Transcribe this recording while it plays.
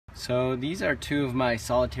So these are two of my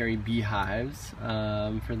solitary beehives.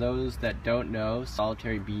 For those that don't know,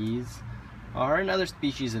 solitary bees are another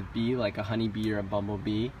species of bee, like a honeybee or a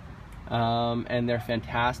bumblebee. And they're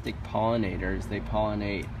fantastic pollinators. They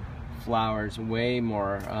pollinate flowers way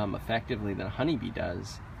more effectively than a honeybee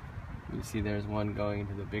does. You see there's one going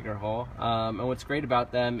into the bigger hole. And what's great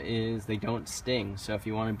about them is they don't sting. So if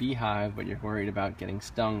you want a beehive but you're worried about getting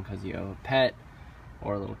stung because you have a pet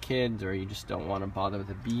or little kids, or you just don't want to bother with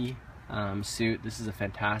a bee suit, this is a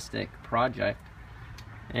fantastic project.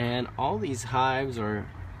 And all these hives, or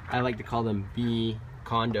I like to call them bee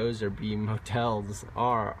condos or bee motels,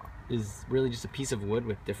 is really just a piece of wood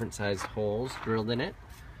with different sized holes drilled in it.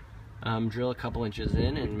 Drill a couple inches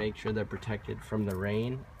in and make sure they're protected from the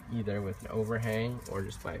rain, either with an overhang or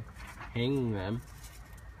just by hanging them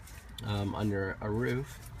under a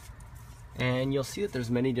roof. And you'll see that there's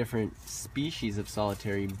many different species of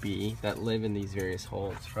solitary bee that live in these various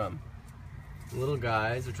holes, from little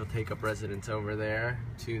guys, which will take up residence over there,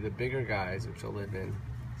 to the bigger guys, which will live in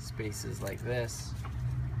spaces like this.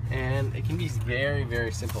 And it can be very,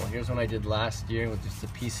 very simple. Here's one I did last year with just a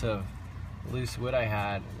piece of loose wood I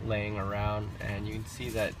had laying around, and you can see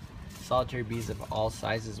that solitary bees of all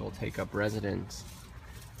sizes will take up residence.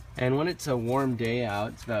 And when it's a warm day out,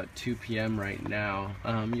 it's about 2 p.m. right now,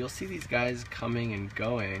 you'll see these guys coming and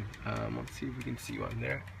going. Let's see if we can see one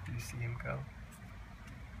there. Can you see him go?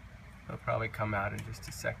 He'll probably come out in just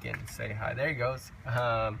a second and say hi. There he goes.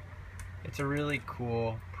 It's a really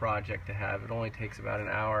cool project to have. It only takes about an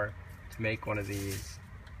hour to make one of these,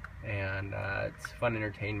 and it's fun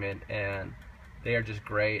entertainment, and they are just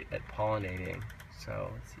great at pollinating. So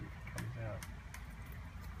let's see if he comes out.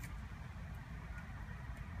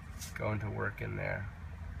 Going to work in there.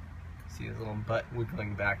 See his little butt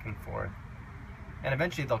wiggling back and forth. And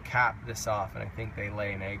eventually they'll cap this off, and I think they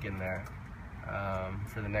lay an egg in there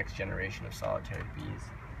for the next generation of solitary bees.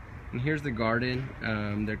 And here's the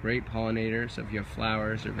garden. They're great pollinators, so if you have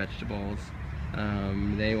flowers or vegetables,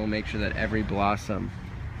 they will make sure that every blossom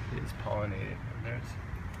is pollinated. And there's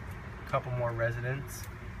a couple more residents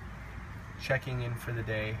checking in for the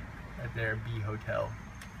day at their bee hotel.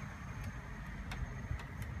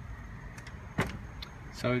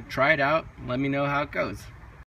 So try it out, let me know how it goes.